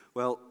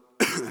Well,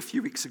 a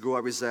few weeks ago, I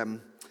was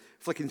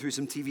flicking through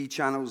some TV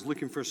channels,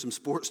 looking for some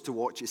sports to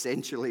watch,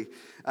 essentially,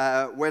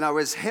 when I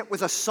was hit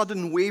with a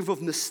sudden wave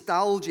of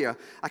nostalgia.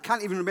 I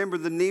can't even remember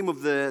the name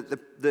of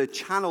the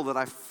channel that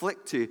I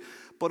flicked to,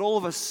 but all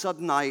of a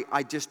sudden,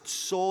 I just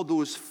saw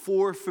those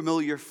four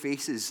familiar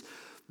faces,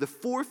 the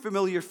four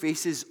familiar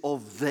faces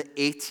of the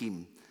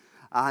A-Team.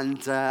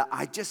 And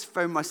I just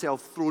found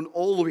myself thrown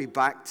all the way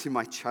back to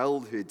my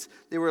childhood.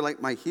 They were like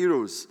my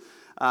heroes.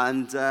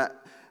 And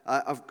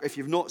if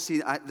you've not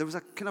seen it, there was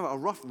a kind of a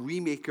rough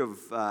remake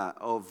of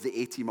the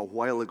A-Team a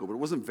while ago, but it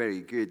wasn't very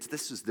good.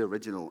 This was the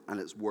original, and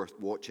it's worth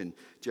watching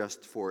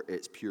just for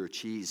its pure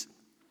cheese.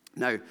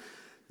 Now,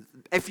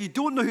 if you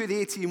don't know who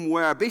the A-Team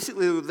were,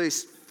 basically they were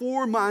this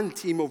four-man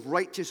team of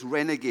righteous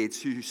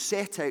renegades who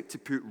set out to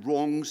put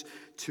wrongs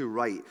to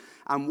right.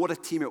 And what a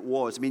team it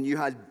was. I mean, you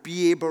had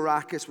B.A.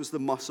 Baracus was the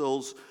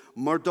muscles.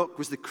 Murdoch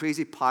was the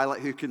crazy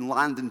pilot who can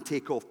land and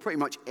take off pretty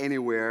much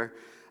anywhere.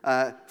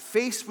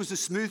 Face was the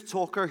smooth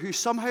talker who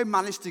somehow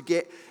managed to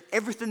get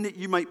everything that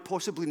you might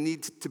possibly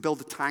need to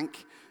build a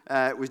tank.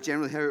 Was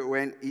generally how it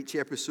went each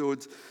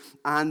episode.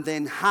 And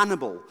then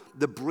Hannibal,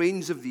 the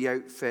brains of the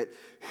outfit,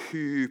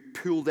 who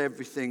pulled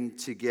everything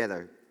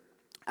together.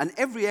 And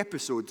every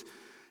episode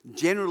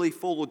generally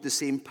followed the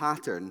same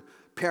pattern.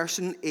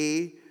 Person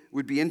A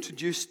would be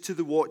introduced to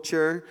the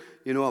watcher.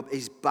 You know,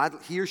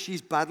 he or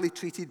she's badly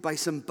treated by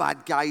some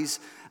bad guys,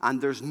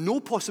 and there's no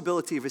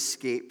possibility of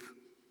escape.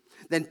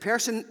 Then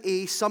person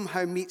A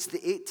somehow meets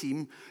the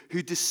A-Team,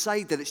 who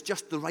decide that it's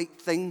just the right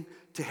thing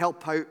to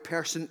help out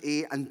person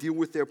A and deal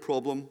with their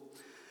problem.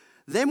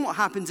 Then what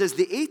happens is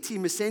the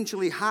A-Team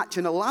essentially hatch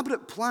an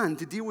elaborate plan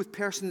to deal with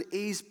person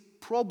A's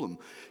problem,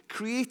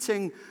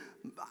 creating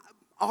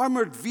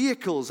armored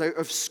vehicles out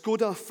of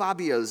Skoda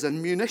Fabias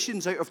and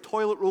munitions out of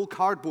toilet roll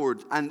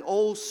cardboard and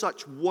all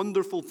such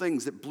wonderful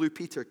things that Blue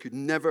Peter could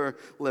never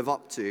live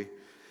up to.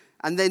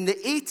 And then the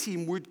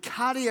A-Team would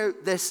carry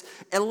out this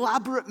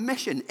elaborate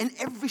mission in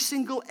every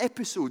single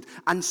episode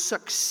and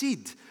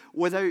succeed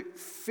without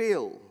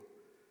fail.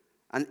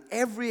 And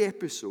every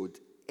episode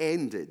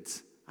ended,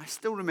 I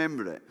still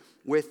remember it,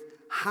 with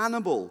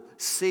Hannibal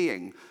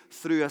saying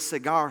through a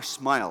cigar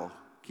smile.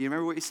 Can you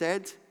remember what he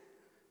said?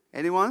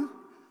 Anyone?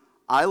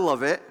 I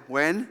love it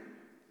when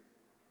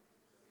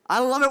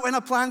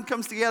a plan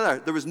comes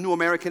together. There was no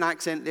American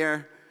accent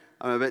there.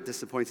 I'm a bit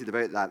disappointed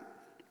about that.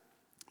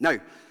 Now,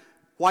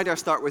 why do I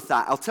start with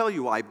that? I'll tell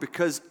you why.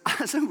 Because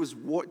as I was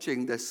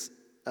watching this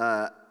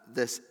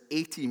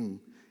A-Team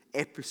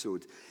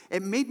episode,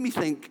 it made me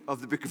think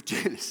of the book of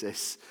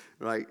Genesis,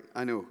 right?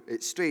 I know,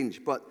 it's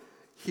strange, but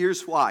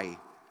here's why.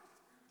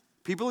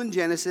 People in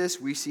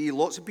Genesis, we see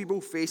lots of people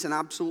face an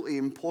absolutely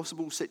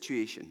impossible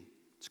situation.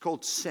 It's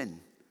called sin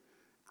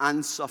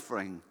and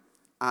suffering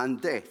and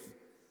death.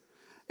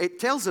 It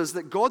tells us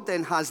that God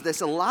then has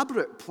this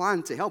elaborate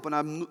plan to help, and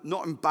I'm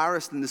not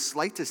embarrassed in the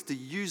slightest to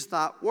use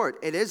that word.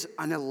 It is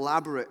an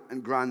elaborate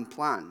and grand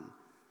plan.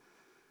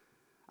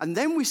 And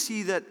then we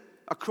see that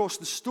across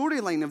the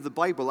storyline of the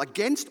Bible,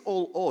 against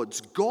all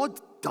odds,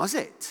 God does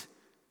it.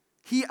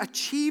 He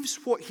achieves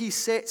what he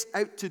sets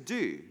out to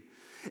do.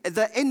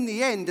 That in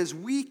the end, as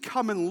we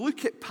come and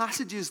look at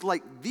passages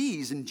like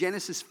these in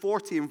Genesis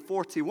 40 and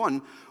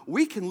 41,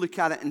 we can look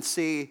at it and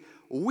say,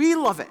 we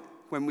love it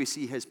when we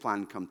see his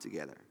plan come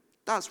together.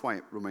 That's why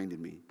it reminded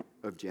me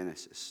of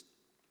Genesis.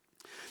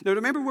 Now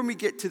remember, when we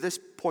get to this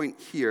point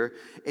here,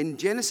 in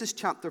Genesis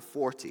chapter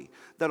 40,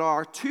 there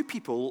are two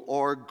people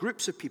or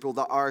groups of people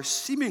that are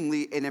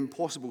seemingly in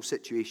impossible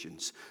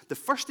situations. The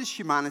first is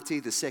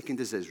humanity, the second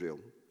is Israel.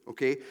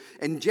 Okay?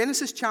 In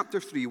Genesis chapter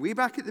 3, way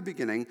back at the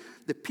beginning,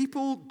 the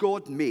people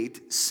God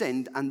made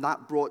sinned, and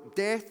that brought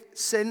death,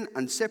 sin,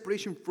 and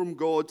separation from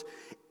God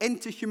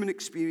into human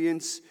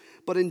experience.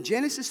 But in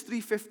Genesis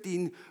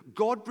 3:15,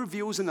 God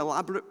reveals an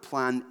elaborate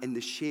plan in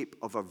the shape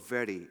of a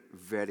very,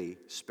 very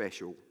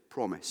special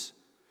promise.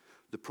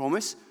 The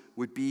promise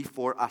would be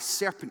for a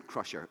serpent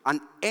crusher,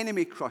 an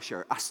enemy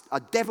crusher, a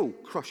devil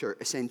crusher,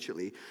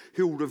 essentially,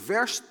 who will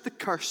reverse the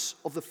curse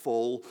of the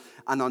fall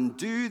and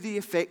undo the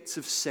effects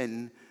of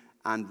sin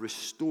and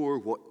restore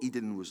what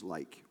Eden was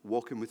like,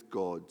 walking with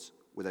God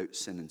without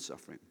sin and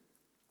suffering.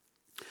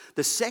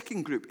 The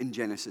second group in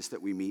Genesis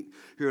that we meet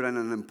who are in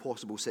an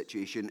impossible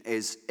situation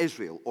is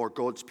Israel, or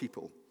God's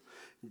people.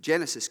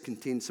 Genesis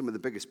contains some of the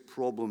biggest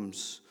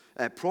promises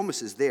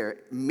there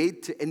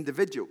made to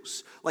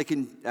individuals, like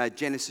in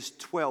Genesis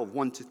 12,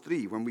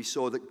 1-3, when we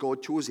saw that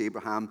God chose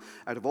Abraham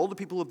out of all the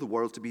people of the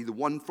world to be the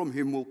one from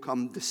whom will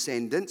come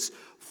descendants,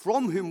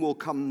 from whom will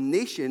come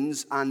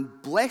nations,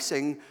 and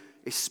blessing,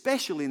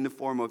 especially in the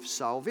form of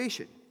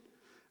salvation.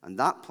 And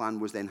that plan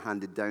was then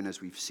handed down, as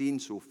we've seen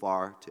so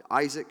far, to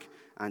Isaac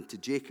and to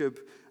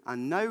Jacob.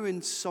 And now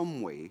in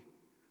some way,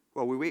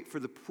 while we wait for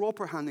the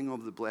proper handing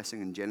of the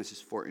blessing in Genesis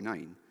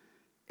 49,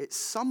 it's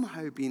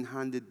somehow been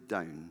handed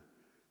down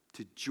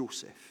to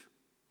Joseph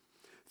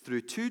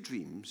through two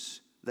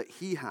dreams that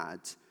he had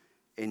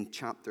in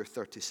chapter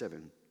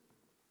 37.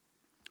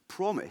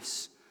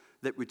 Promise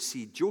that would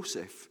see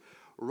Joseph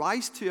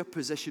rise to a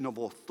position of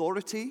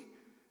authority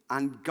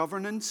and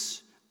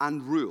governance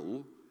and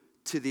rule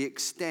to the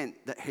extent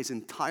that his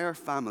entire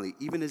family,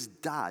 even his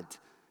dad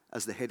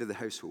as the head of the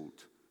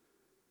household,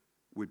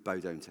 would bow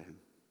down to him.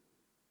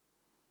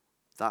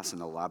 That's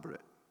an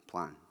elaborate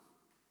plan.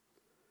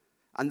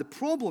 And the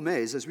problem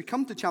is, as we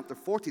come to chapter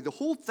 40, the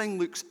whole thing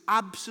looks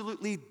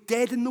absolutely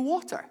dead in the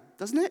water,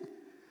 doesn't it?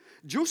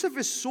 Joseph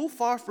is so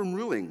far from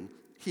ruling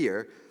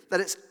here that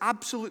it's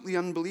absolutely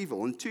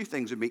unbelievable. And two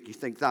things would make you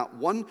think that.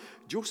 One,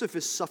 Joseph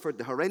has suffered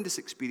the horrendous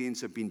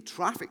experience of being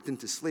trafficked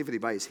into slavery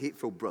by his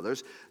hateful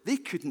brothers. They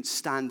couldn't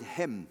stand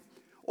him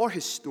or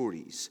his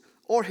stories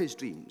or his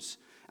dreams.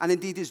 And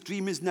indeed, his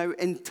dream is now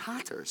in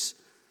tatters.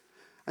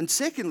 And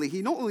secondly,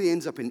 he not only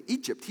ends up in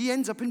Egypt, he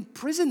ends up in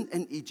prison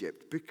in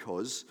Egypt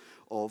because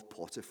of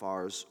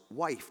Potiphar's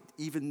wife.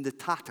 Even the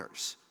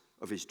tatters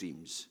of his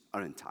dreams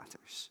are in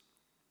tatters.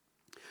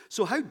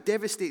 So how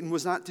devastating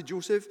was that to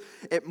Joseph?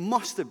 It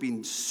must have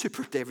been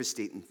super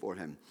devastating for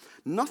him.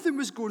 Nothing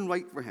was going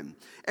right for him.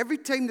 Every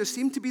time there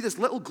seemed to be this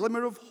little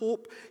glimmer of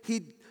hope,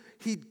 he'd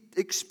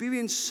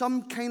experienced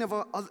some kind of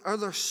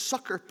other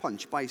sucker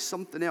punch by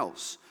something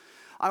else.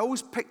 I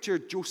always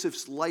pictured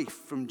Joseph's life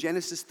from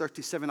Genesis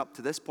 37 up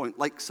to this point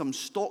like some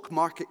stock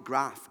market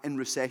graph in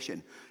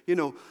recession. You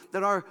know,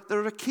 there are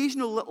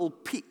occasional little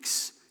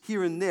peaks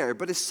here and there,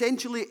 but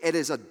essentially it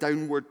is a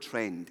downward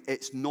trend.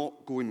 It's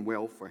not going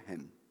well for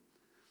him.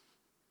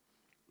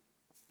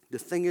 The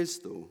thing is,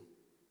 though,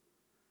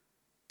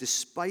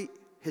 despite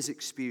his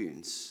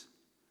experience,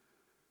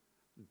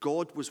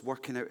 God was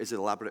working out his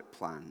elaborate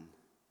plan.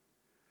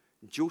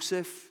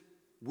 Joseph,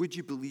 would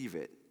you believe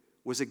it,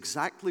 was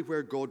exactly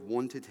where God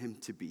wanted him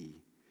to be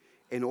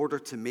in order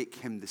to make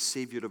him the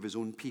savior of his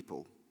own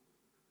people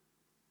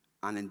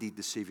and indeed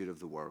the savior of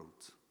the world.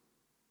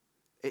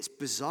 It's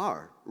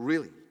bizarre,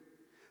 really.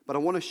 But I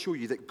want to show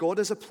you that God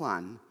has a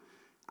plan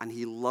and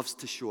he loves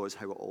to show us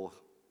how it all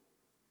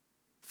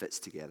fits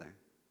together.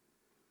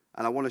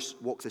 And I want to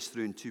walk this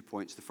through in 2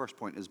 points. The first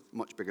point is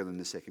much bigger than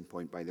the second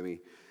point, by the way.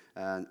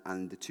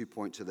 And the 2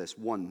 points are this.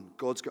 1,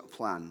 God's got a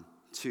plan.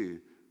 2,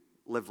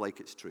 live like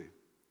it's true.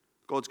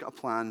 God's got a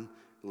plan,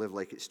 live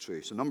like it's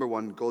true. So number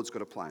 1, God's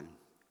got a plan.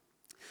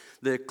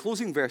 The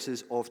closing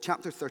verses of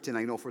chapter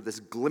 39 offer this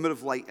glimmer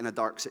of light in a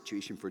dark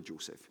situation for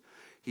Joseph.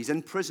 He's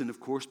in prison, of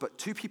course, but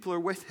 2 people are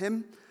with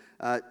him,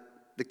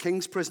 the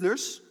king's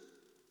prisoners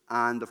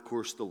and, of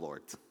course, the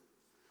Lord.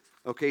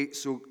 Okay,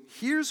 so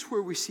here's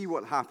where we see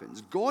what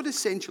happens. God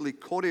essentially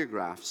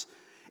choreographs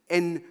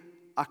in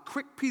a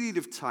quick period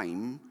of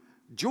time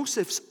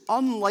Joseph's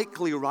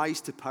unlikely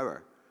rise to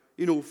power,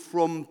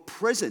 from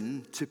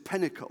prison to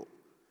pinnacle.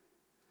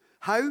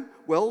 How?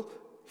 Well,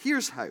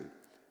 here's how.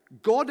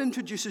 God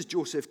introduces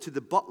Joseph to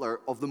the butler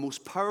of the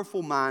most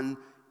powerful man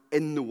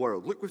in the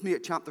world. Look with me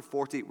at chapter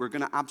 40. We're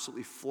going to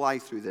absolutely fly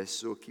through this,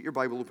 so keep your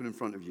Bible open in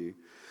front of you.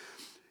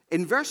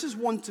 In verses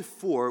 1 to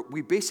 4,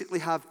 we basically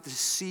have the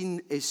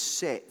scene is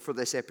set for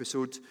this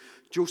episode.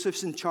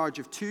 Joseph's in charge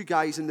of 2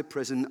 guys in the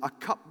prison, a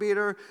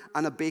cupbearer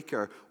and a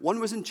baker. One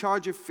was in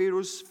charge of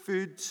Pharaoh's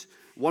food,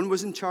 one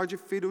was in charge of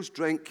Pharaoh's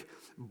drink.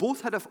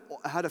 Both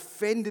had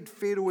offended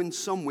Pharaoh in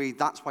some way.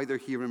 That's why they're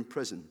here in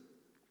prison.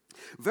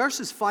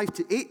 Verses 5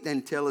 to 8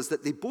 then tell us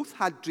that they both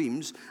had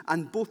dreams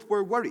and both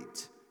were worried.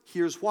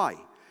 Here's why.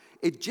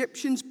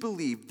 Egyptians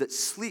believed that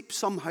sleep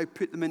somehow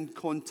put them in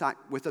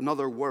contact with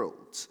another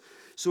world.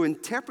 So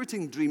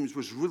interpreting dreams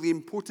was really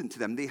important to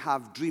them. They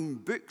have dream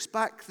books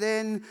back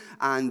then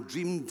and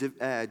dream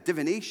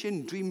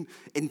divination, dream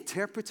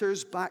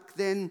interpreters back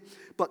then.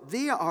 But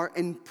they are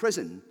in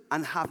prison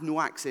and have no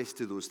access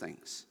to those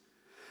things.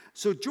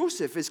 So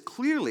Joseph is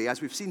clearly,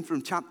 as we've seen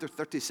from chapter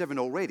 37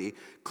 already,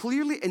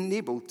 clearly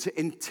enabled to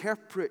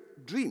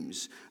interpret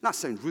dreams. That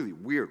sounds really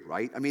weird,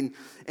 right? I mean,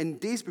 in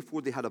days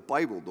before they had a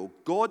Bible, though,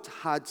 God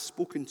had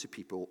spoken to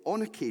people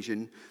on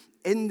occasion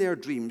in their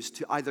dreams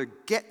to either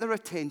get their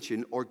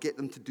attention or get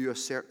them to do a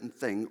certain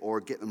thing or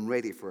get them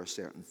ready for a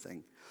certain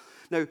thing.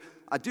 Now,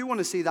 I do want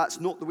to say that's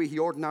not the way he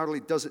ordinarily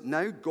does it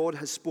now. God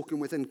has spoken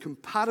with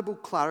incomparable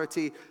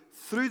clarity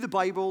through the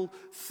Bible,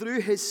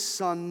 through his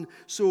Son.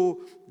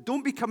 So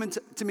don't be coming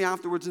to me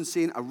afterwards and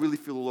saying, I really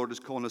feel the Lord is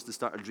calling us to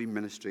start a dream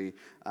ministry.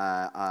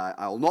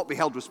 I'll not be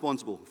held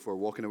responsible for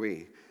walking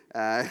away.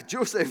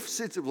 Joseph,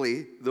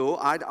 suitably, though,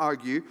 I'd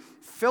argue,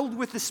 filled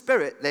with the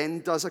Spirit,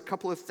 then does a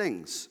couple of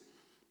things.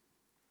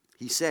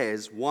 He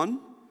says, 1,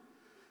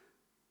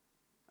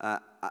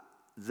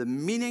 the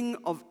meaning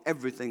of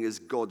everything is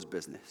God's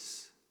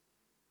business.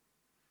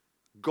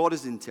 God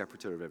is the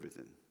interpreter of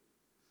everything.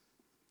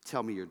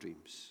 Tell me your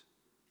dreams,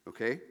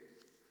 okay?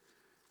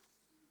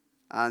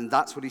 And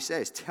that's what he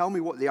says. Tell me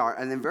what they are.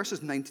 And then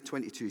verses 9 to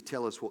 22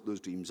 tell us what those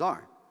dreams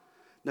are.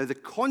 Now, the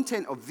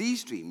content of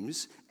these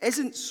dreams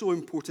isn't so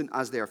important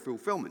as their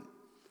fulfillment.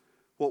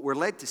 What we're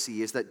led to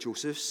see is that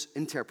Joseph's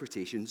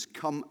interpretations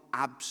come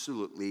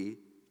absolutely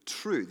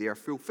true. They are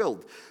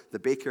fulfilled. The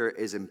baker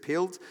is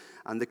impaled,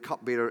 and the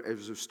cupbearer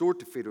is restored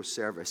to Pharaoh's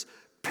service.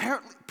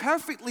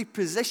 Perfectly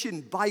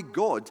positioned by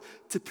God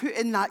to put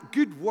in that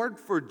good word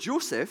for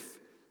Joseph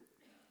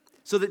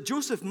so that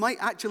Joseph might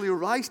actually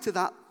rise to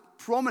that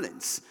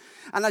prominence.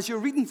 And as you're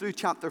reading through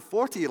chapter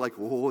 40, you're like,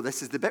 oh,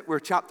 this is the bit where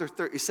chapter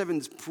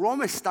 37's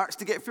promise starts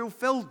to get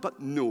fulfilled. But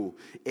no,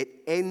 it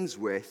ends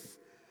with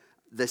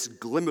this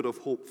glimmer of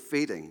hope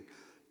fading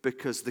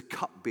because the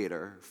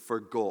cupbearer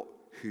forgot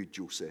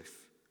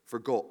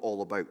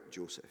all about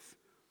Joseph.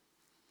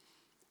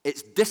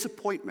 It's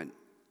disappointment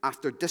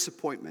after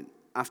disappointment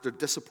after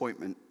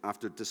disappointment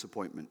after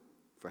disappointment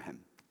for him.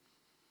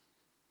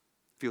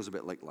 Feels a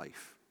bit like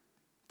life,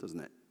 doesn't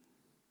it?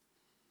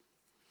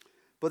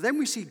 But then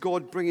we see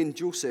God bringing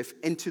Joseph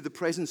into the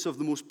presence of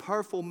the most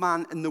powerful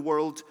man in the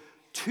world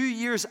 2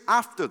 years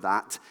after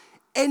that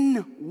in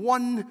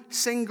one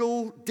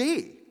single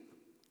day.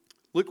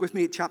 Look with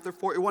me at chapter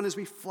 41 as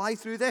we fly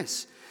through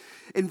this.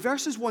 In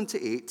verses 1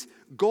 to 8,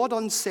 God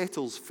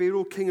unsettles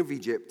Pharaoh, king of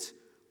Egypt,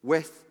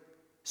 with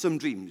some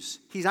dreams.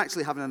 He's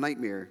actually having a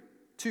nightmare.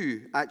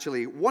 Two,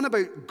 actually. One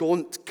about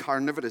gaunt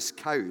carnivorous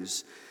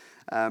cows,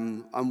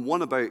 and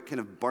one about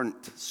kind of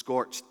burnt,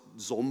 scorched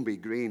zombie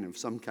grain of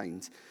some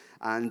kind.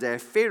 And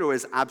Pharaoh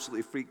is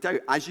absolutely freaked out,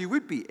 as you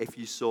would be if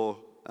you saw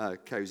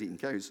cows eating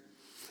cows.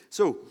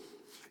 So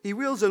he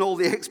wheels in all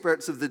the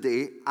experts of the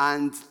day,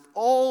 and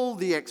all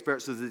the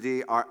experts of the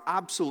day are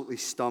absolutely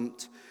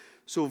stumped.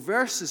 So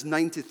verses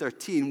 9 to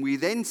 13, we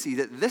then see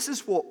that this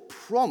is what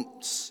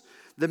prompts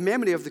the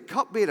memory of the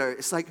cupbearer.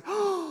 It's like,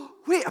 oh,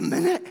 wait a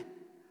minute.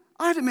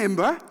 I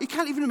remember. He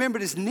can't even remember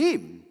his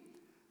name.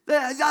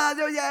 Where was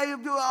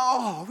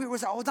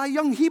that? Oh, that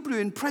young Hebrew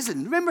in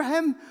prison. Remember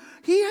him?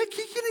 He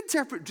can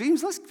interpret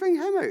dreams. Let's bring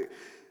him out.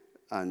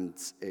 And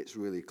it's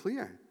really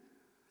clear.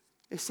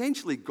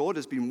 Essentially, God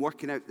has been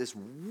working out this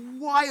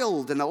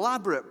wild and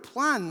elaborate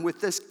plan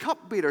with this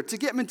cupbearer to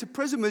get him into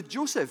prison with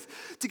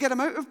Joseph, to get him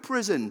out of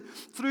prison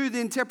through the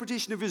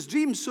interpretation of his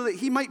dreams so that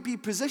he might be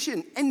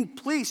positioned in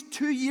place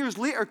 2 years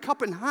later,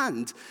 cup in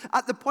hand,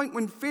 at the point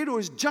when Pharaoh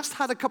has just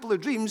had a couple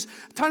of dreams,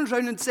 turns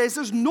around and says,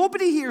 there's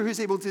nobody here who's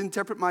able to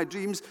interpret my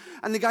dreams.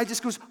 And the guy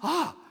just goes,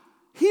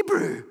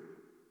 Hebrew.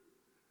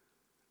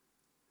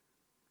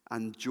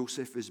 And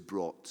Joseph is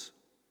brought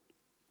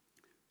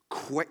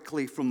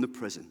quickly from the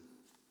prison,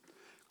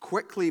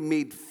 quickly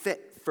made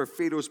fit for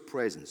Pharaoh's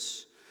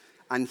presence.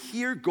 And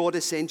here God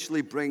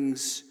essentially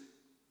brings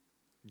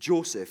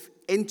Joseph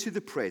into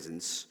the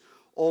presence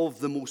of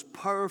the most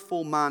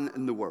powerful man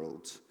in the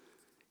world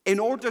in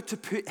order to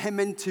put him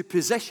into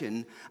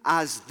position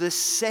as the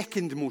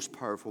second most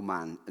powerful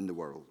man in the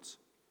world.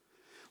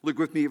 Look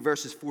with me at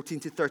verses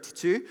 14 to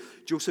 32.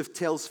 Joseph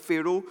tells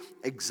Pharaoh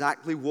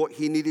exactly what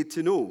he needed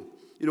to know.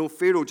 You know,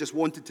 Pharaoh just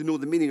wanted to know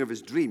the meaning of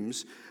his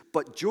dreams,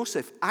 but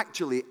Joseph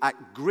actually,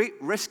 at great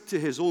risk to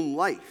his own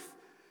life,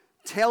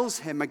 tells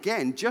him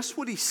again just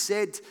what he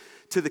said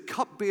to the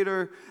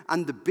cupbearer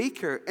and the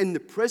baker in the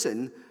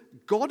prison.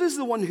 God is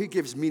the one who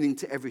gives meaning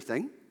to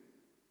everything.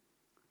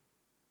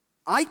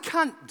 I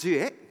can't do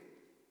it.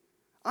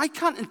 I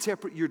can't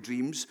interpret your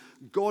dreams.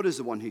 God is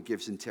the one who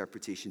gives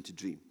interpretation to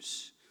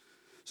dreams.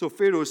 So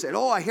Pharaoh said,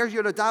 I hear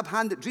you're a dab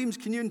hand at dreams.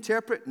 Can you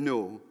interpret?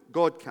 No,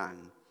 God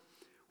can.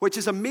 Which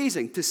is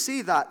amazing to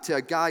say that to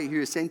a guy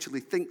who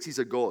essentially thinks he's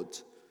a god.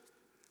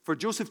 For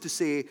Joseph to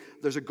say,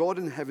 there's a God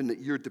in heaven that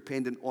you're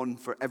dependent on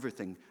for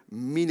everything,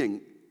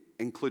 meaning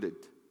included,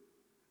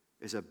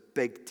 is a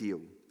big deal.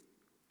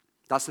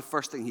 That's the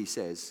first thing he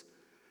says.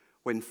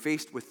 When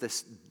faced with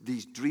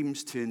these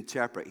dreams to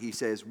interpret, he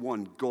says,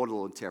 one, God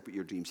will interpret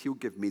your dreams. He'll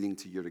give meaning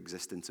to your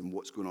existence and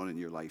what's going on in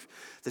your life.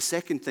 The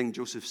second thing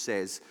Joseph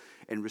says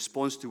in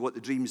response to what the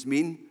dreams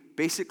mean,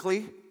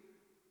 basically,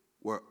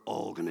 we're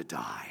all going to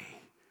die.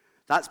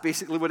 That's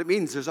basically what it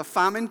means. There's a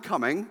famine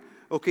coming,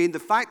 okay? And the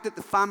fact that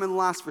the famine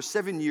lasts for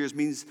 7 years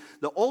means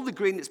that all the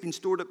grain that's been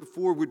stored up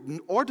before would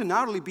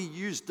ordinarily be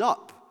used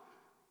up.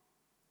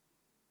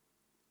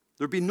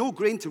 There'd be no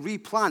grain to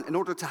replant in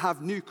order to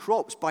have new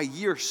crops by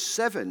year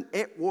 7.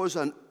 It was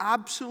an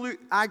absolute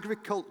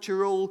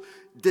agricultural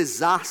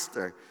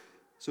disaster.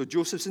 So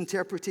Joseph's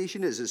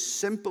interpretation is as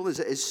simple as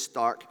it is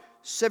stark.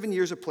 7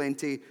 years of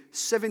plenty,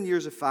 7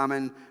 years of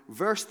famine.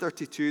 Verse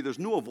 32, there's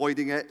no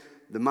avoiding it.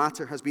 The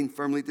matter has been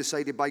firmly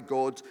decided by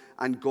God,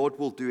 and God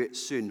will do it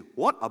soon.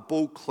 What a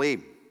bold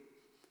claim.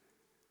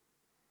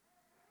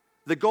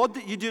 The God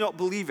that you do not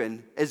believe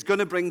in is going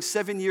to bring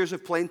 7 years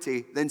of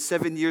plenty, then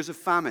 7 years of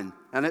famine.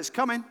 And it's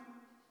coming.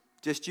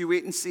 Just you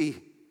wait and see.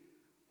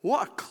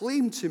 What a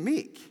claim to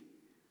make.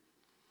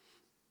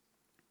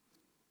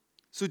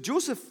 So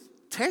Joseph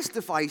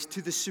testifies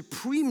to the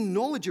supreme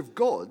knowledge of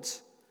God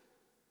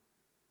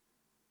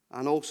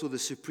and also the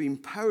supreme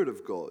power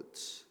of God.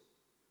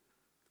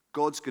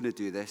 God's going to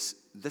do this.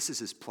 This is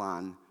his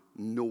plan.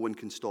 No one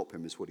can stop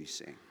him, is what he's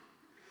saying.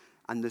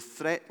 And the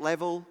threat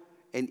level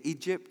in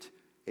Egypt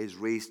is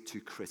raised to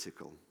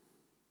critical.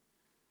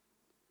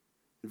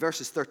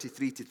 Verses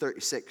 33 to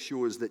 36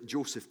 shows that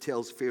Joseph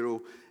tells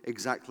Pharaoh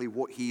exactly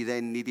what he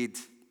then needed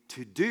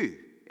to do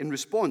in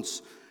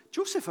response.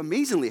 Joseph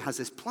amazingly has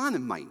this plan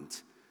in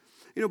mind.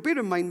 You know, bear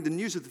in mind the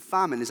news of the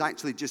famine is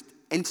actually just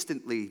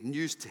instantly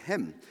news to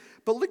him.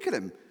 But look at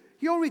him.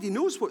 He already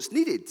knows what's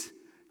needed.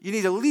 You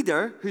need a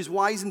leader who's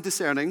wise and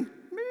discerning,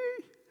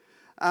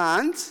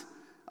 and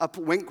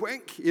wink,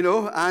 wink,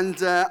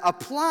 and a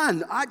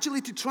plan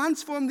actually to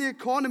transform the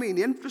economy and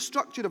the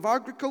infrastructure of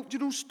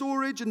agricultural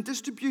storage and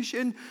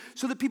distribution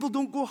so that people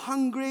don't go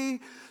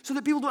hungry, so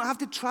that people don't have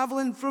to travel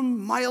in from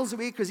miles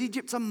away, because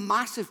Egypt's a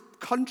massive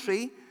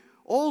country,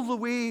 all the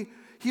way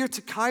here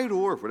to Cairo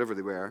or wherever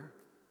they were,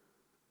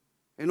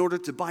 in order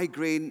to buy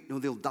grain.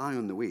 They'll die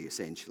on the way,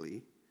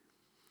 essentially.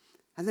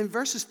 And then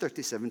verses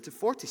 37 to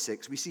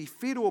 46, we see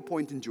Pharaoh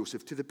appointing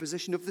Joseph to the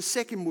position of the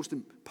second most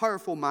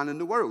powerful man in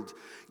the world,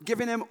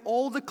 giving him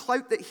all the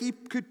clout that he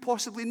could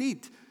possibly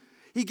need.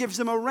 He gives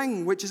him a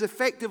ring, which is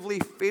effectively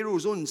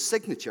Pharaoh's own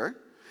signature.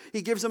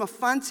 He gives him a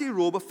fancy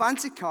robe, a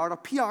fancy car, a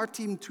PR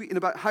team tweeting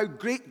about how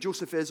great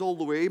Joseph is all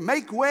the way.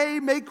 Make way,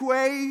 make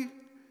way.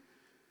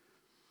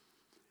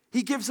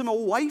 He gives him a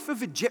wife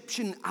of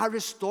Egyptian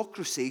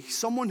aristocracy,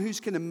 someone who's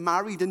kind of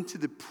married into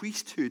the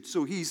priesthood.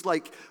 So he's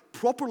like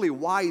properly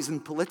wise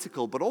and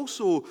political, but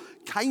also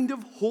kind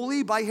of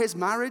holy by his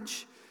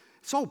marriage.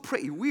 It's all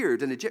pretty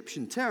weird in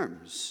Egyptian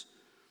terms.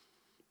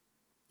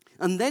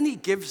 And then he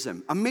gives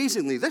him,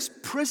 amazingly, this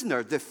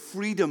prisoner, the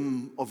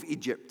freedom of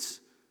Egypt.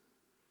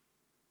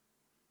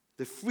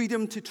 The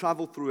freedom to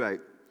travel throughout.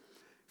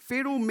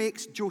 Pharaoh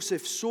makes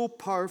Joseph so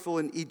powerful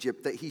in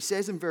Egypt that he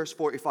says in verse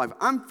 45,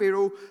 I'm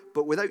Pharaoh,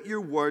 but without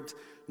your word,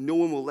 no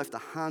one will lift a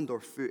hand or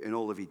foot in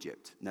all of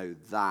Egypt. Now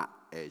that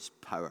is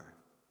power.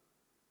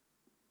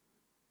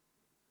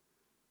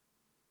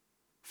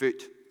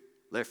 Foot,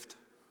 lift.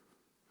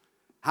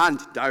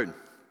 Hand, down. Can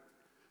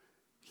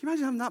you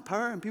imagine having that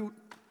power? And people,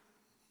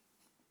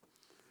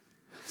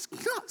 it's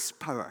nuts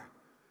power.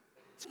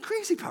 It's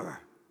crazy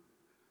power.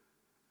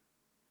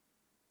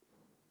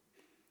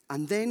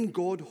 And then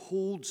God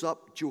holds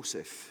up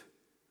Joseph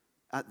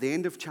at the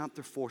end of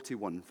chapter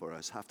 41 for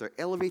us, after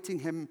elevating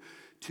him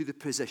to the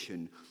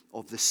position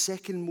of the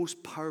second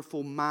most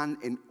powerful man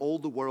in all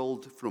the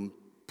world, from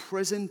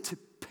prison to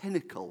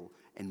pinnacle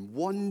in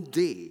one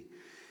day.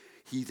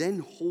 He then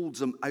holds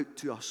him out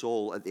to us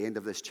all at the end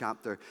of this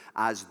chapter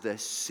as the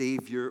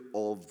Savior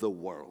of the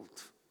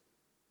world.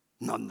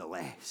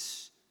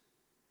 Nonetheless.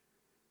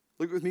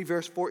 Look with me,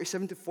 verse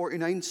 47 to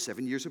 49.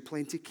 7 years of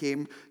plenty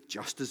came,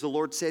 just as the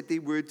Lord said they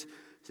would.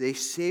 They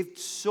saved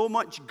so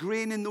much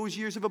grain in those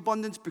years of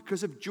abundance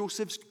because of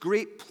Joseph's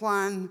great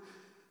plan,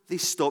 they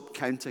stopped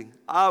counting.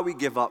 We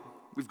give up.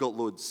 We've got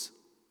loads.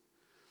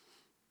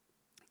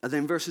 And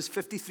then verses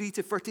 53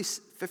 to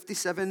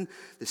 57,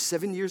 the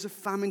 7 years of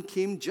famine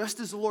came, just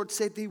as the Lord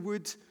said they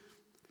would.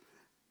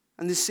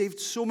 And they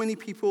saved so many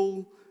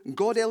people.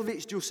 God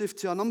elevates Joseph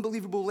to an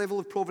unbelievable level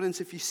of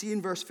providence. If you see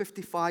in verse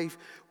 55,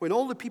 when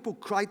all the people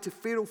cried to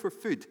Pharaoh for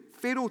food,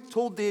 Pharaoh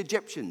told the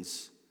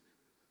Egyptians,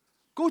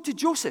 go to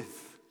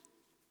Joseph.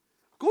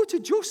 Go to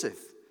Joseph.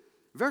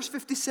 Verse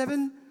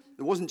 57,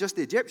 it wasn't just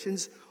the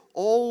Egyptians.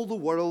 All the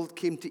world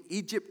came to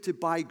Egypt to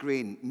buy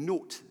grain.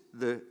 Note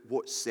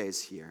what says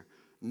here.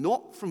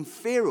 Not from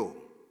Pharaoh.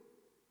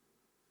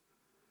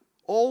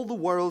 All the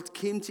world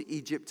came to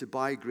Egypt to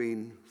buy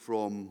grain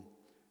from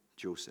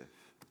Joseph.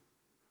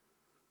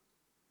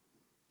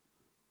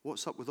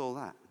 What's up with all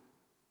that?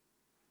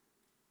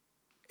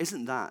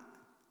 Isn't that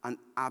an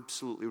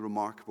absolutely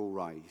remarkable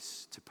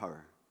rise to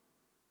power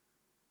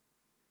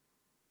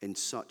in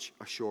such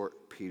a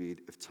short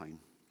period of time?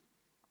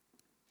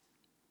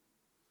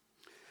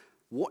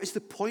 What is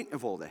the point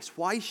of all this?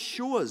 Why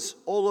show us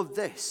all of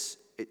this?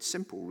 It's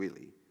simple,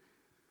 really.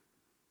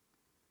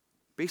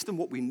 Based on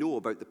what we know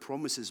about the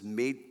promises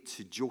made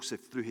to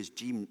Joseph through his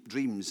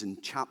dreams in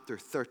chapter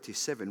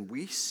 37,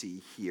 we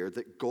see here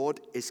that God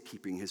is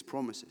keeping his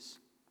promises.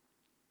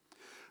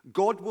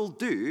 God will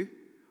do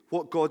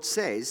what God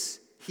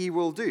says he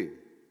will do.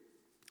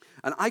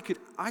 And I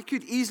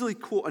could easily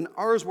quote an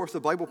hour's worth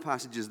of Bible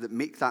passages that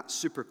make that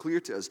super clear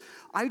to us.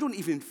 I don't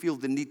even feel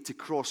the need to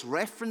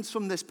cross-reference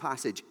from this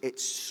passage.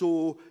 It's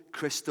so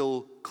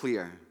crystal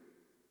clear.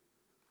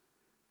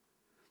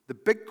 The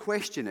big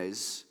question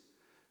is,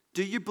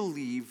 do you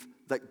believe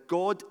that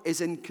God is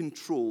in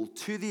control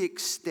to the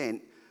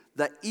extent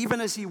that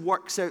even as he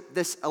works out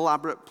this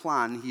elaborate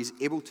plan, he's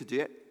able to do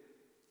it?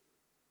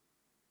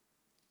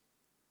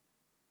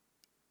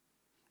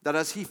 That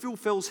as he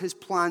fulfills his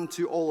plan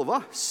to all of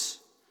us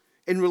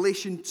in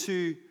relation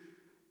to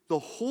the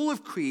whole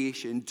of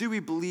creation, do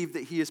we believe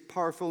that he is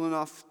powerful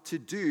enough to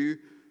do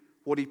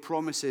what he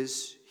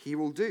promises he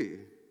will do?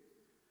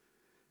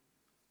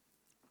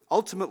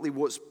 Ultimately,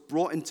 what's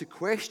brought into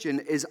question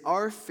is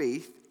our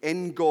faith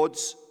in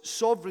God's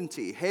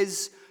sovereignty,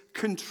 his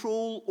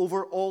control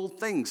over all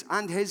things,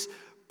 and his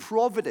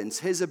providence,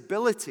 his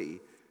ability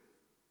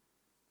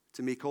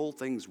to make all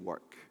things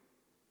work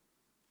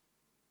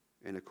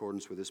in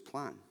accordance with his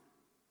plan.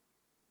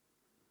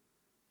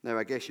 Now,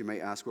 I guess you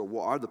might ask, well,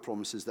 what are the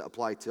promises that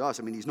apply to us?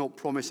 I mean, he's not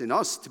promising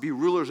us to be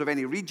rulers of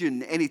any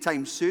region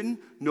anytime soon.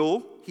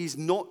 No, he's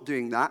not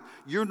doing that.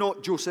 You're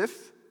not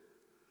Joseph,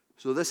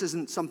 so this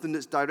isn't something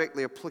that's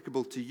directly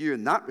applicable to you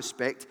in that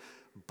respect,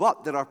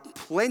 but there are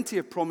plenty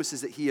of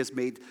promises that he has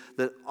made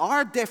that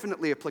are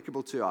definitely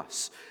applicable to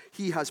us.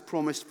 He has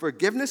promised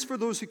forgiveness for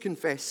those who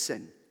confess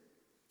sin,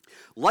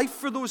 life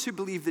for those who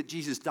believe that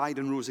Jesus died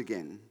and rose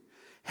again,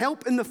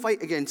 help in the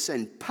fight against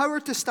sin, power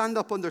to stand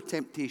up under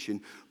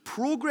temptation,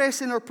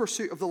 progress in our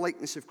pursuit of the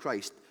likeness of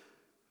Christ,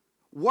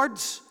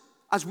 words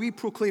as we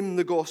proclaim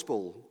the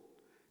gospel,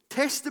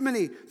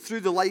 testimony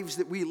through the lives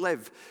that we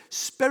live,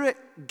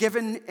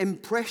 Spirit-given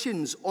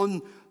impressions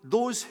on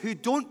those who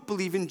don't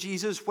believe in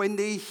Jesus when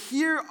they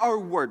hear our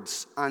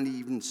words and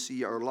even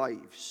see our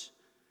lives,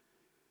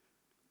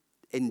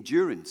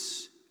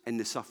 endurance in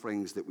the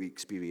sufferings that we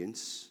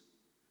experience,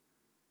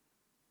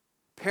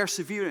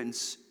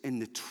 perseverance in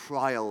the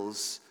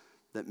trials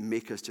that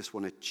make us just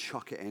want to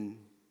chuck it in,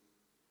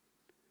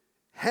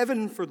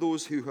 heaven for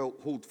those who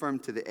hold firm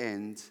to the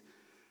end,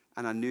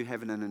 and a new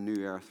heaven and a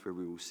new earth where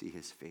we will see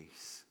his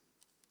face.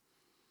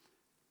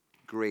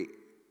 Great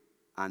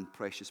and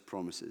precious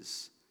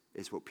promises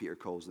is what Peter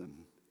calls them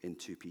in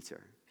 2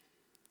 Peter.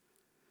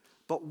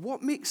 But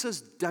what makes us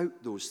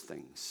doubt those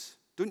things?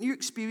 Don't you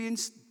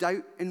experience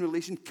doubt in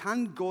relation?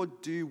 Can God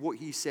do what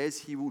he says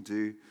he will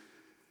do?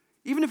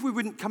 Even if we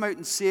wouldn't come out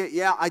and say it,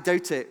 yeah, I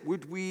doubt it.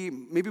 Would we?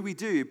 Maybe we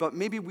do, but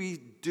maybe we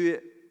do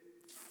it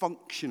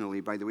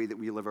functionally by the way that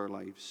we live our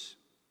lives.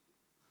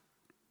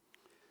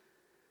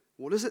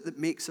 What is it that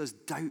makes us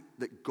doubt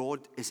that God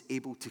is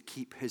able to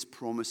keep his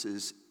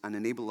promises and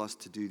enable us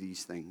to do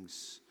these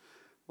things?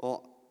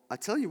 Well, I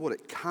tell you what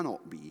it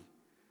cannot be.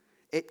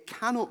 It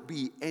cannot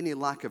be any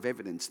lack of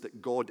evidence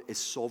that God is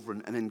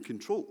sovereign and in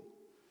control,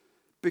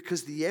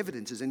 because the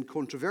evidence is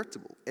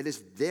incontrovertible. It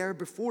is there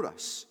before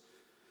us.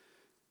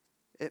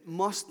 It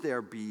must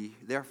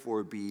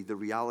therefore be the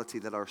reality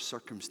that our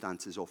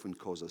circumstances often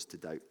cause us to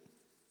doubt.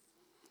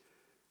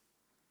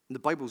 And the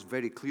Bible's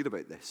very clear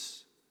about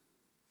this.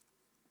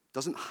 It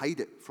doesn't hide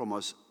it from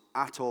us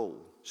at all.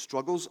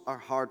 Struggles are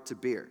hard to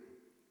bear.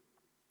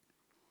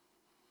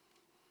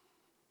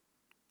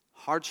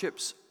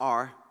 Hardships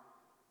are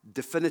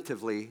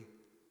definitively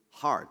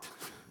hard.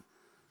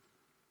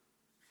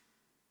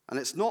 And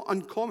it's not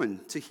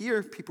uncommon to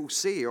hear people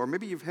say, or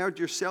maybe you've heard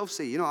yourself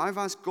say, I've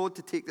asked God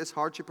to take this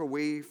hardship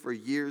away for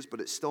years, but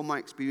it's still my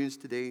experience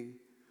today.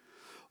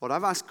 Or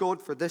I've asked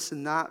God for this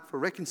and that, for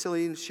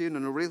reconciliation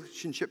in a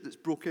relationship that's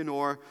broken,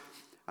 or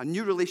a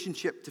new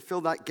relationship to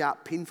fill that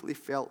gap painfully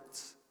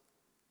felt,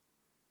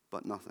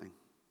 but nothing.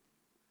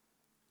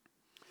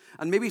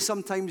 And maybe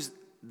sometimes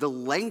the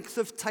length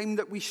of time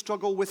that we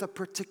struggle with a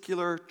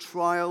particular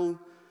trial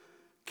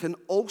can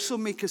also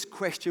make us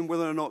question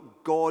whether or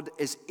not God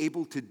is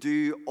able to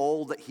do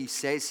all that he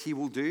says he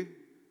will do.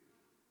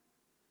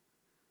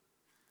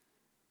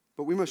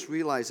 But we must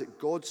realize that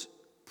God's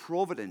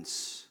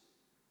providence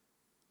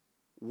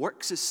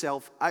works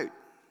itself out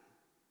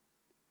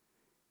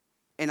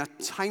in a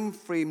time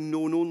frame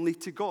known only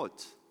to God,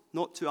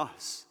 not to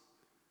us.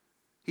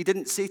 He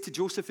didn't say to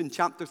Joseph in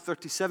chapter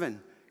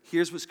 37,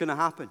 here's what's going to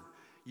happen.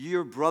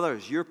 Your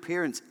brothers, your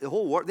parents, the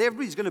whole world,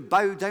 everybody's going to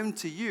bow down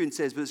to you, and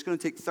says, but it's going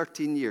to take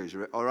 13 years,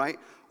 all right?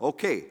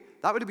 Okay,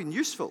 that would have been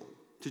useful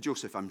to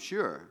Joseph, I'm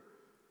sure.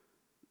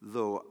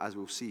 Though, as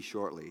we'll see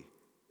shortly,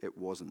 it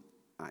wasn't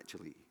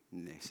actually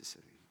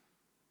necessary.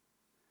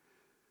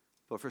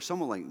 But for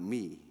someone like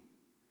me,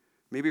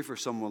 maybe for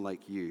someone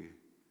like you,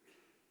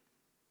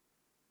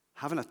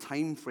 having a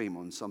time frame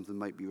on something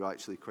might be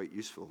actually quite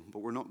useful, but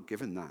we're not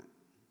given that.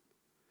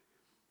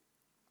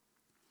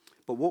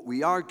 But what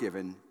we are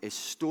given is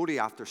story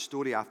after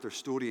story after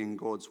story in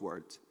God's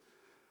word,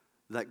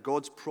 that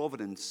God's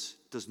providence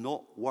does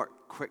not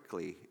work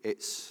quickly.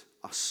 It's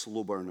a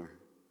slow burner.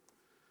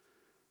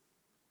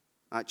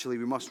 Actually,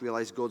 we must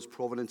realize God's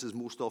providence is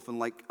most often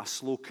like a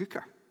slow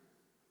cooker.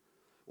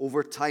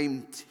 Over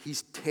time,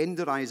 he's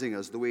tenderizing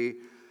us the way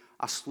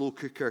a slow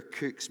cooker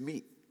cooks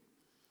meat.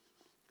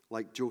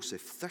 Like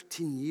Joseph,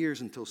 13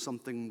 years until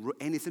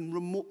anything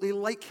remotely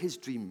like his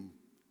dream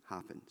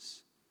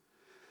happens.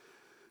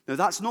 Now,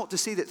 that's not to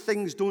say that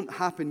things don't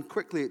happen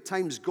quickly. At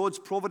times, God's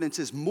providence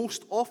is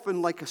most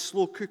often like a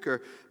slow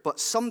cooker, but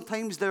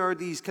sometimes there are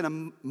these kind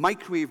of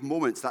microwave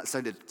moments. That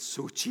sounded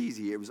so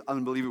cheesy, it was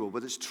unbelievable,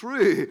 but it's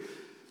true.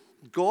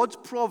 God's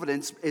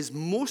providence is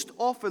most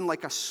often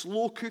like a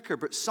slow cooker,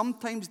 but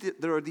sometimes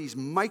there are these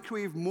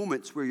microwave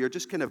moments where you're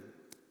just kind of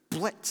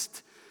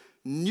blitzed,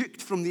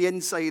 nuked from the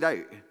inside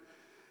out.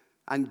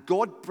 And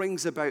God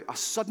brings about a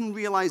sudden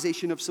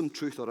realization of some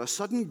truth, or a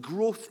sudden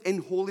growth in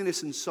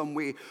holiness in some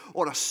way,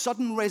 or a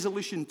sudden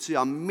resolution to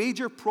a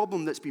major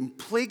problem that's been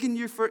plaguing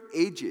you for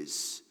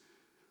ages.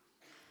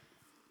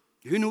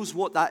 Who knows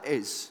what that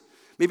is?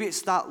 Maybe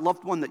it's that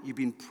loved one that you've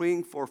been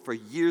praying for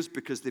years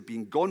because they've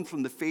been gone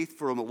from the faith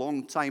for a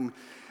long time,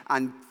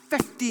 and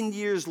 15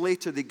 years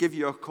later they give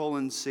you a call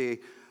and say,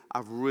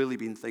 I've really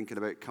been thinking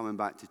about coming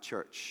back to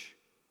church.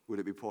 Would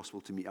it be possible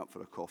to meet up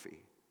for a coffee?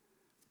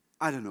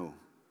 I don't know.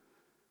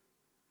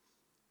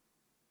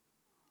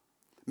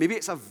 Maybe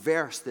it's a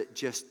verse that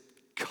just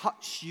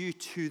cuts you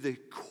to the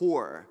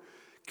core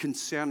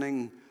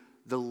concerning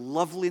the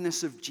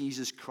loveliness of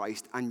Jesus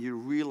Christ, and you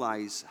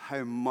realize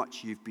how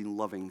much you've been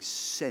loving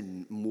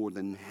sin more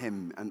than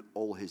him and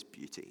all his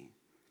beauty.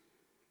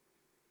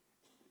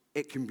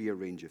 It can be a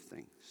range of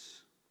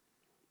things.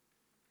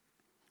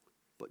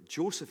 But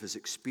Joseph has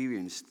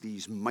experienced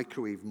these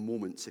microwave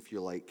moments, if you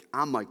like,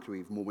 a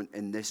microwave moment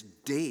in this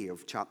day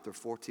of chapter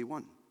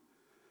 41.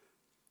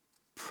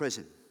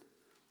 Prison,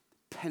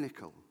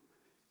 pinnacle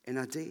in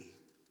a day.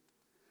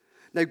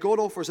 Now, God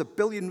offers a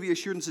billion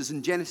reassurances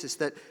in Genesis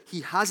that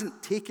he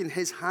hasn't taken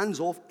his hands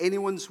off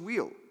anyone's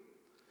wheel.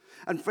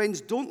 And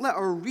friends, don't let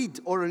our read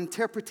or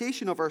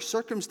interpretation of our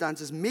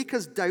circumstances make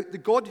us doubt the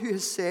God who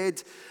has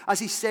said, as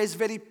he says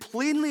very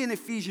plainly in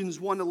Ephesians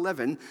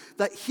 1:11,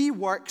 that he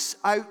works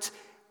out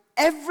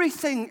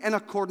everything in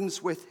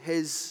accordance with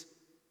his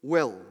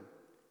will.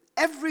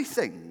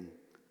 Everything.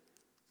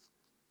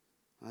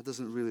 That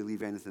doesn't really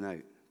leave anything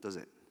out, does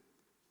it?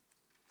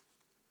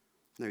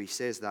 Now, he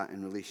says that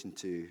in relation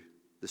to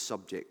the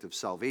subject of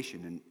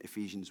salvation in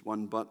Ephesians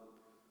 1, but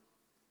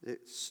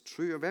it's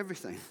true of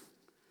everything.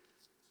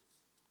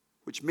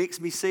 Which makes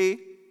me say,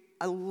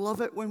 I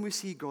love it when we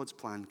see God's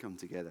plan come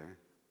together.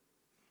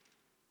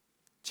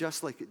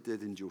 Just like it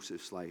did in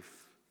Joseph's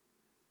life.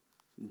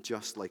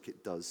 Just like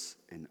it does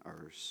in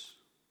ours.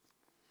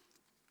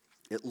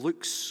 It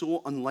looks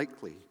so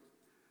unlikely.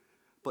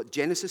 But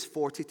Genesis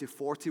 40 to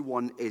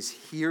 41 is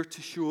here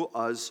to show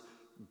us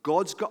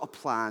God's got a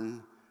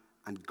plan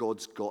and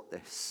God's got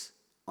this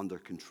under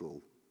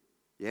control.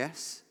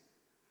 Yes?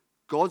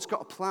 God's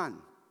got a plan.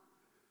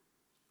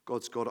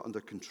 God's got it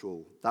under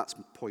control. That's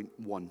point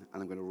one,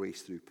 and I'm going to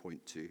race through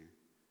point two.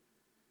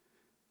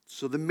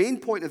 So the main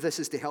point of this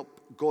is to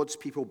help God's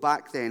people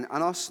back then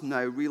and us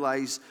now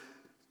realize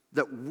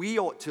that we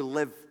ought to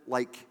live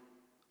like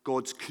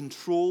God's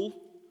control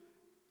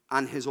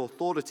and his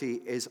authority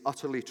is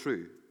utterly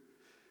true.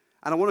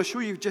 And I want to show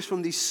you just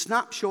from these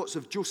snapshots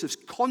of Joseph's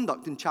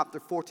conduct in chapter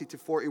 40 to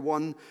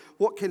 41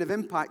 what kind of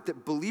impact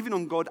that believing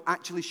on God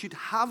actually should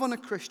have on a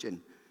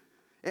Christian.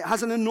 It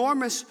has an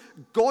enormous,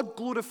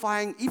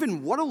 God-glorifying,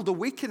 even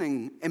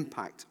world-awakening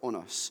impact on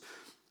us.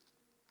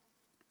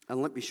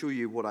 And let me show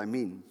you what I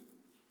mean.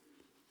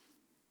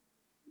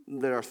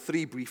 There are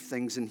three brief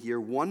things in here.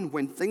 One,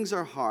 when things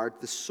are hard,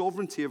 the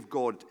sovereignty of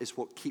God is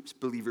what keeps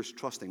believers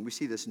trusting. We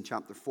see this in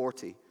chapter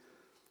 40.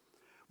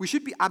 We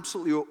should be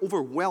absolutely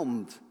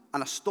overwhelmed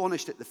and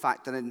astonished at the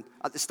fact that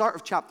at the start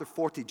of chapter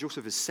 40,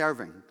 Joseph is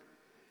serving.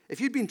 If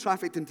you'd been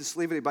trafficked into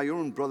slavery by your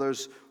own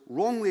brothers,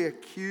 wrongly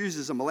accused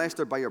as a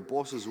molester by your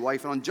boss's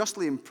wife, and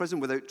unjustly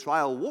imprisoned without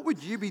trial, what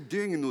would you be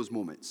doing in those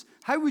moments?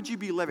 How would you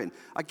be living?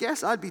 I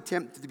guess I'd be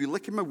tempted to be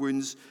licking my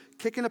wounds,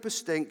 kicking up a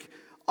stink,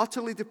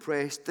 utterly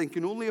depressed,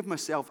 thinking only of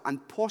myself,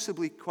 and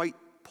possibly, quite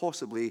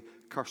possibly,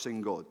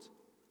 cursing God.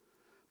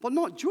 But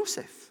not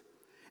Joseph.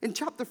 In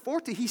chapter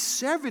 40, he's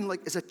serving like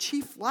as a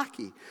chief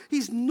lackey.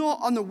 He's not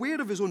unaware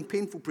of his own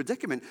painful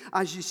predicament,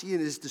 as you see in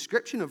his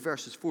description of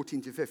verses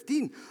 14 to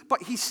 15.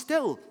 But he's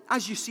still,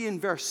 as you see in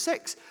verse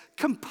 6,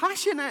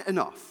 compassionate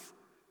enough,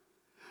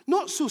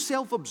 not so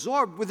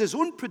self-absorbed with his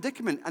own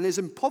predicament and his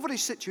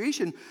impoverished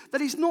situation that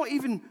he's not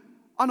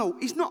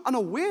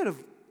unaware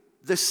of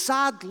the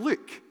sad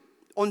look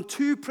on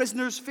two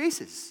prisoners'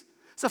 faces.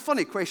 It's a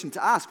funny question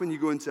to ask when you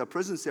go into a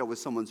prison cell with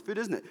someone's food,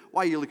 isn't it?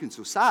 Why are you looking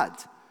so sad?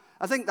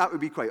 I think that would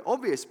be quite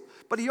obvious,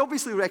 but he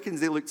obviously reckons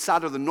they look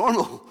sadder than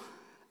normal,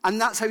 and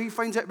that's how he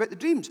finds out about the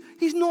dreams.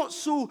 He's not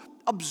so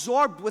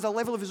absorbed with a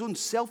level of his own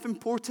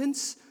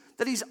self-importance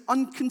that he's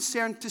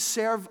unconcerned to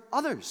serve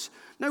others.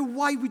 Now,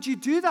 why would you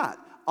do that?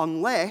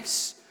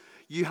 Unless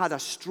you had a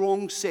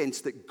strong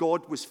sense that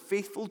God was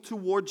faithful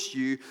towards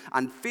you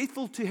and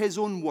faithful to his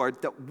own word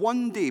that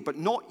one day, but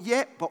not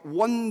yet, but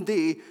one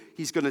day,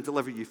 he's going to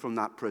deliver you from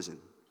that prison.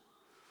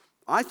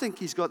 I think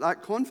he's got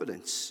that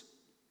confidence.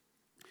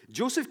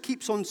 Joseph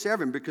keeps on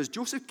serving because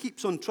Joseph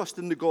keeps on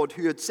trusting the God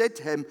who had said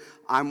to him,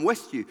 I'm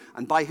with you,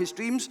 and by his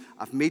dreams,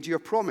 I've made you a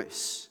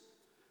promise.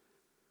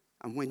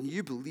 And when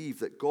you believe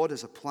that God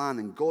has a plan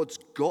and God's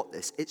got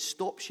this, it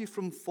stops you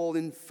from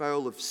falling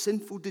foul of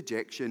sinful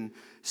dejection,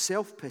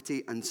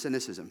 self-pity, and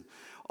cynicism.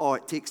 Oh,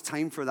 it takes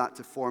time for that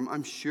to form.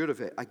 I'm sure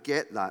of it. I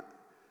get that.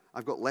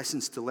 I've got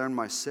lessons to learn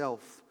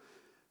myself.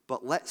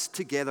 But let's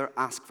together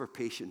ask for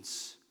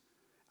patience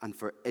and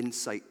for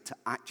insight to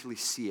actually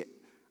see it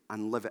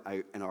and live it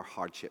out in our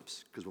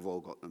hardships, because we've all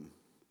got them.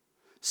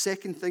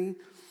 Second thing,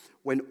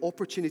 when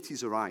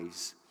opportunities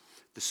arise,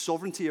 the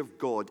sovereignty of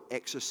God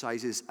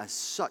exercises as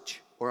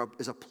such, or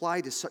is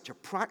applied as such a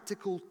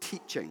practical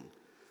teaching,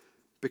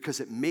 because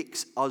it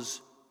makes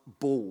us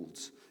bold.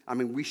 I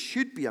mean, we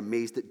should be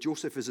amazed that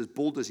Joseph is as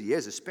bold as he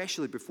is,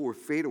 especially before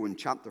Pharaoh in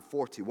chapter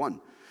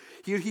 41.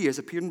 Here he is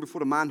appearing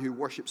before a man who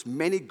worships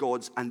many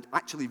gods and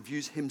actually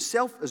views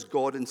himself as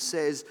God and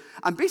says,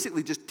 and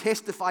basically just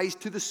testifies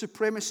to the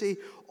supremacy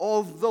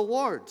of the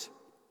Lord.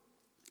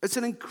 It's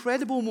an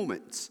incredible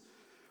moment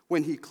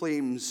when he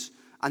claims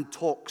and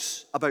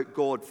talks about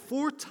God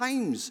 4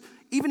 times,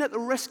 even at the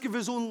risk of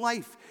his own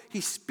life. He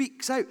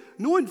speaks out,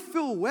 knowing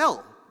full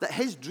well that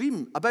his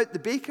dream about the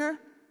baker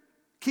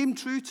came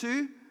true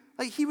too.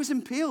 Like, he was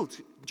impaled.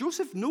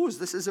 Joseph knows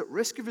this is at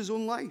risk of his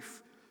own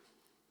life.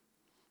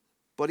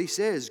 But he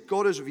says,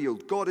 God has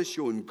revealed, God has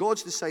shown,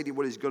 God's decided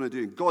what he's going to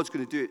do, and God's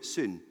going to do it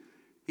soon.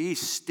 He's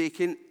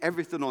staking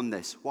everything on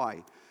this.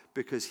 Why?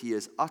 because he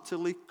is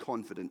utterly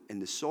confident in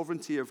the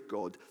sovereignty of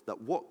God,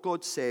 that what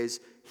God says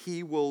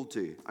he will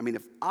do. I mean,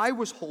 if I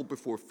was hauled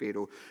before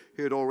Pharaoh,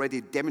 who had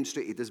already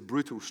demonstrated this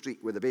brutal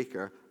streak with a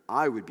baker,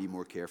 I would be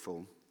more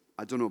careful.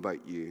 I don't know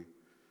about you.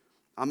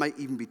 I might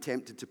even be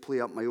tempted to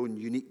play up my own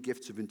unique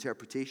gifts of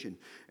interpretation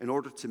in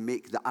order to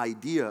make the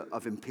idea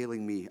of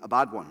impaling me a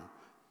bad one.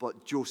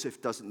 But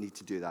Joseph doesn't need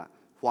to do that.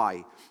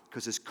 Why?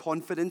 Because his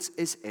confidence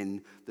is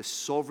in the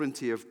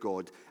sovereignty of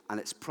God, and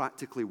it's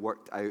practically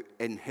worked out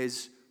in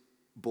his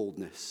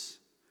boldness.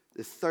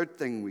 The third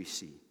thing we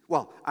see,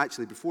 well,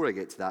 actually, before I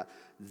get to that,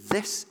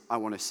 this, I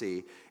want to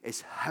say,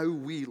 is how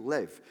we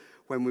live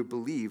when we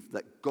believe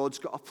that God's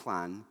got a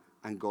plan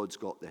and God's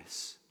got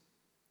this.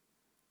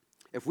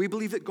 If we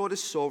believe that God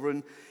is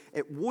sovereign,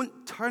 it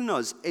won't turn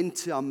us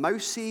into a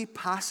mousy,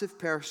 passive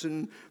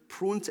person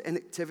prone to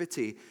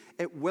inactivity.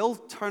 It will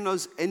turn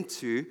us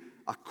into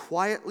a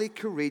quietly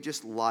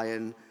courageous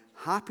lion,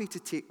 happy to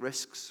take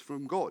risks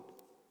from God,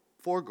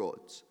 for God.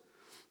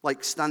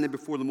 Like standing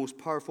before the most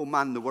powerful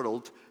man in the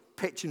world,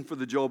 pitching for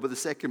the job of the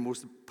second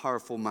most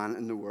powerful man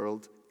in the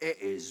world. It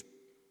is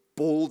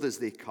bold as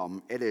they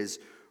come. It is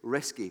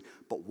risky.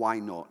 But why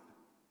not?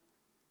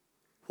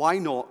 Why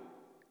not,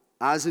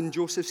 as in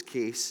Joseph's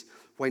case,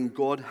 when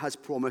God has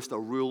promised a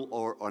rule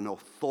or an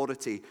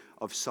authority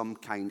of some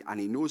kind, and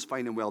he knows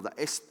fine and well that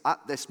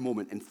at this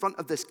moment, in front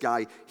of this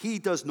guy, he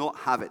does not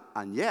have it,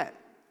 and yet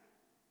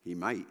he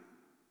might.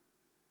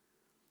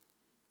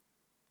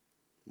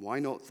 Why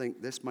not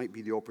think this might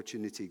be the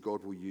opportunity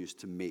God will use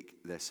to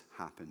make this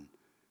happen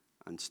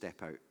and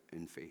step out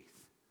in faith?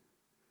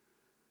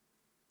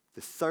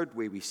 The third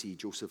way we see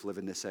Joseph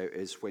living this out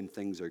is when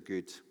things are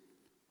good.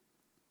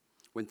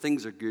 When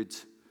things are good,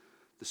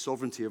 the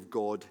sovereignty of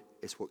God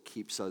is what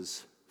keeps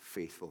us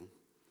faithful.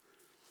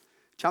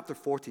 Chapter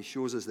 40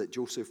 shows us that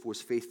Joseph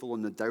was faithful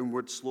on the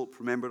downward slope,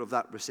 remember, of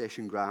that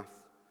recession graph.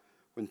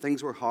 When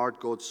things were hard,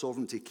 God's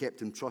sovereignty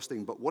kept him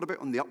trusting. But what about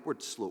on the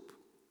upward slope?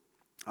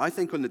 I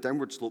think on the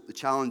downward slope, the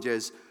challenge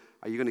is,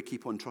 are you going to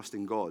keep on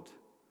trusting God?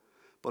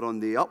 But on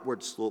the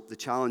upward slope, the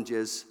challenge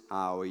is,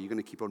 are you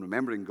going to keep on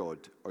remembering God,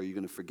 or are you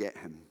going to forget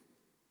him?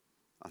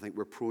 I think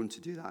we're prone to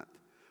do that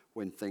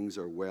when things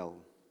are well.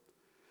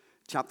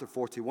 Chapter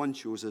 41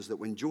 shows us that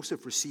when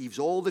Joseph receives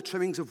all the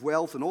trimmings of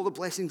wealth and all the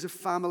blessings of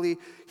family,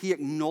 he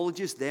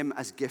acknowledges them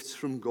as gifts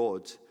from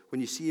God.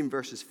 When you see in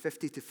verses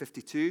 50 to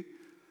 52,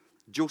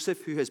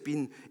 Joseph, who has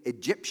been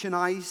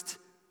Egyptianized,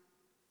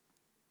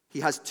 he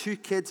has 2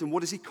 kids, and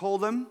what does he call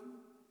them?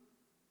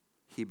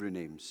 Hebrew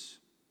names.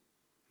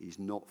 He's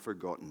not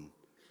forgotten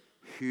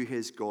who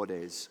his God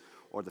is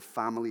or the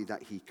family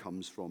that he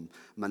comes from.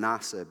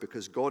 Manasseh,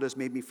 because God has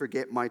made me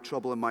forget my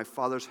trouble in my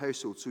father's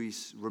household. So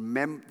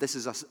this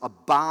is a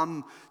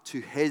balm to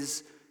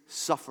his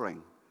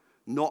suffering,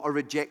 not a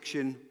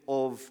rejection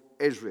of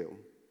Israel.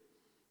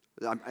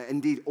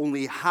 Indeed,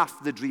 only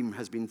half the dream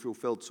has been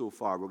fulfilled so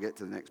far. We'll get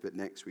to the next bit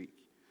next week.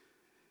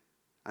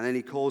 And then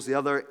he calls the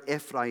other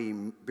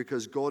Ephraim,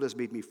 because God has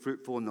made me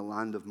fruitful in the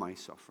land of my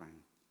suffering.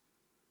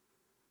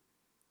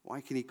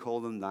 Why can he call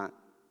them that?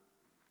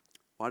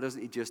 Why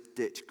doesn't he just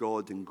ditch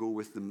God and go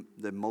with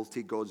the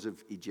multi-gods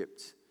of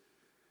Egypt?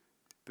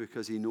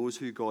 Because he knows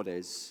who God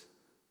is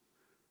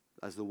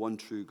as the one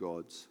true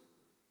God.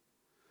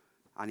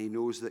 And he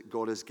knows that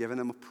God has given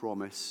him a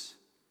promise.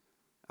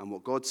 And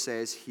what God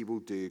says he will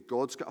do.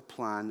 God's got a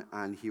plan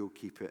and he'll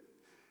keep it.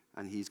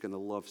 And he's going to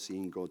love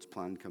seeing God's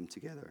plan come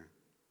together.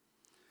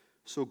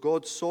 So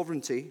God's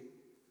sovereignty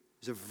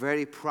is a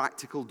very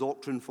practical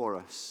doctrine for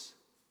us.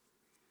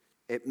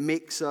 It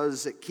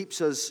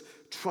keeps us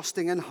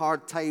trusting in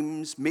hard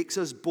times, makes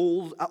us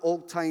bold at all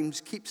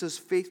times, keeps us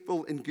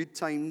faithful in good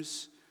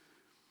times.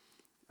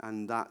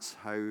 And that's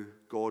how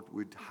God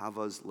would have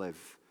us live,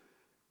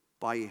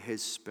 by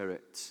his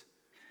Spirit,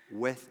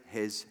 with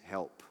his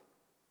help,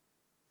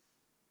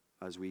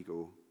 as we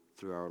go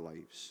through our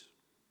lives.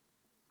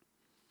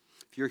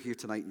 If you're here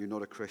tonight and you're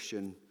not a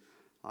Christian,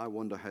 I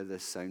wonder how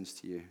this sounds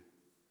to you.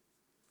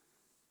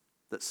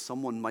 That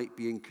someone might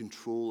be in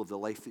control of the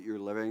life that you're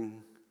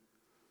living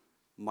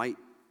might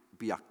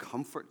be a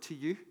comfort to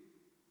you,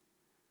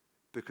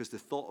 because the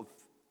thought of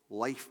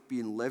life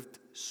being lived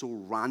so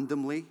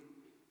randomly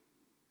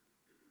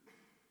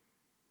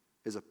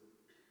is a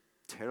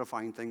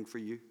terrifying thing for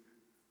you.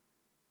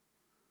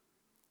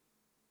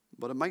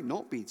 But it might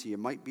not be to you. It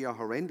might be a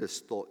horrendous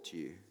thought to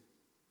you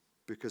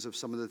because of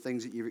some of the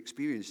things that you've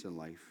experienced in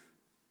life.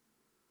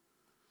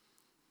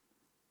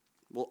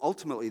 Well,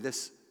 ultimately,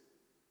 this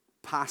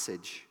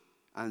passage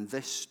and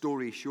this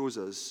story shows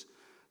us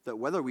that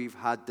whether we've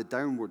had the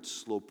downward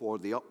slope or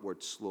the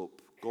upward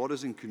slope, God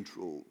is in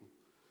control,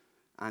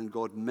 and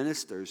God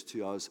ministers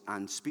to us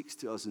and speaks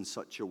to us in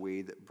such a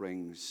way that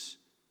brings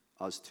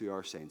us to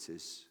our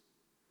senses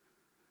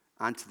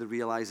and to the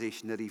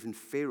realization that even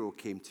Pharaoh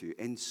came to,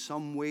 in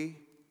some way,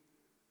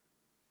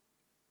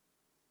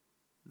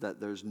 that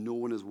there's no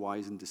one as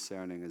wise and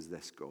discerning as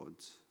this God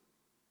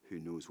who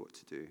knows what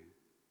to do.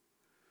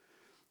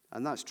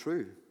 And that's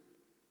true.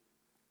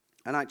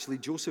 And actually,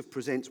 Joseph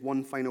presents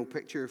one final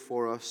picture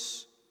for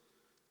us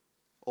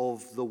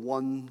of the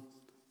one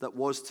that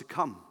was to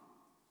come.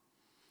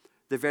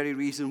 The very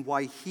reason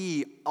why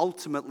he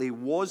ultimately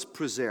was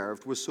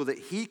preserved was so that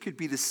he could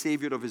be the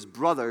savior of his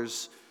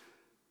brothers,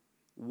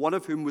 one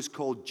of whom was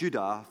called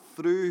Judah,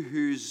 through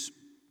whose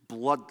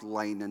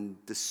bloodline and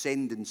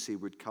descendancy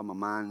would come a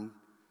man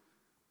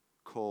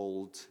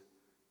called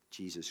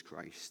Jesus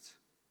Christ.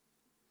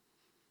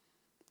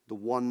 The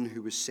one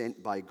who was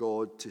sent by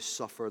God to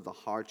suffer the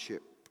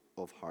hardship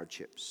of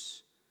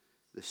hardships,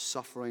 the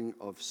suffering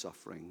of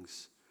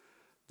sufferings,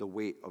 the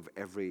weight of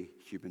every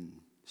human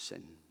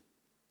sin.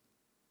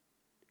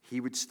 He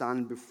would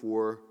stand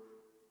before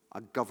a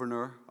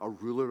governor, a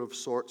ruler of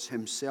sorts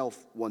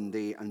himself one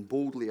day and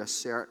boldly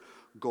assert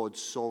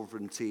God's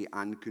sovereignty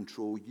and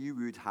control. You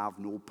would have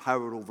no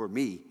power over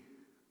me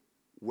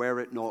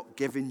were it not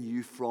given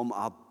you from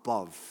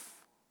above,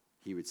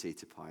 he would say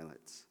to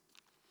Pilate.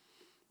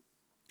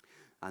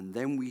 And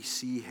then we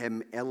see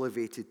him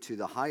elevated to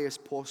the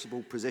highest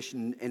possible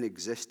position in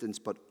existence,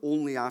 but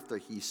only after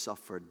he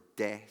suffered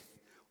death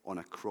on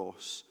a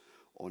cross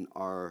on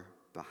our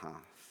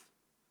behalf.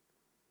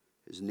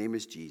 His name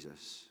is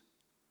Jesus,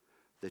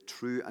 the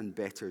true and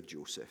better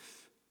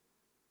Joseph,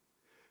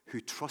 who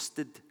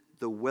trusted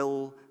the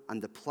will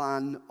and the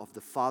plan of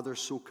the Father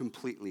so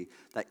completely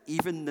that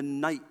even the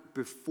night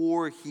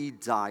before he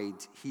died,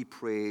 he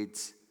prayed,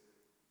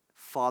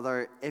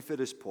 Father, if it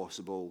is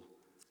possible,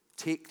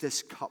 take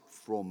this cup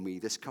from me,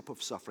 this cup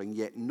of suffering,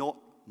 yet not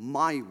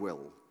my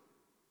will,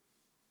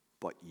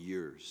 but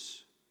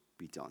yours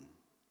be done.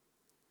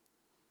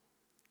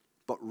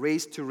 But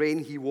raised to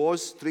reign he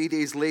was 3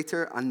 days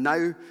later, and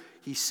now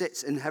he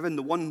sits in heaven,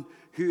 the one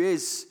who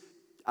is,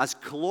 as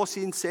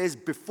Colossians says,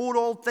 before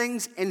all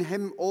things, in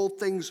him all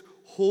things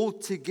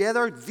hold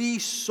together, the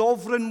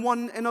sovereign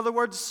one, in other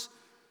words,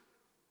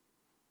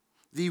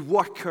 the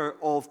worker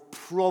of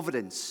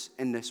providence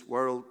in this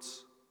world.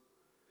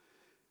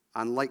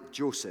 And like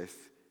Joseph,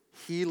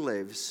 he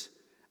lives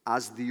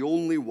as the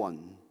only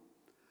one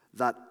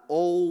that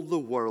all the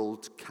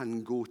world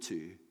can go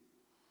to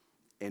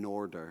in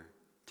order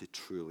to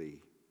truly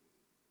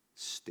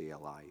stay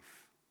alive,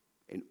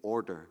 in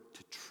order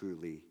to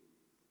truly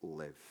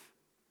live.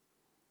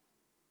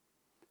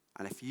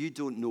 And if you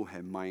don't know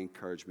him, my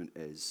encouragement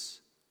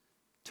is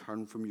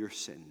turn from your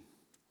sin,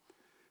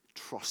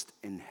 trust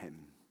in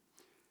him,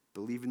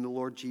 believe in the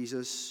Lord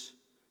Jesus,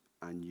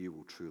 and you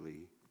will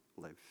truly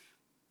live.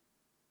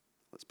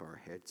 Let's bow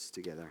our heads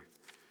together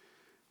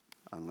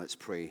and let's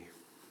pray.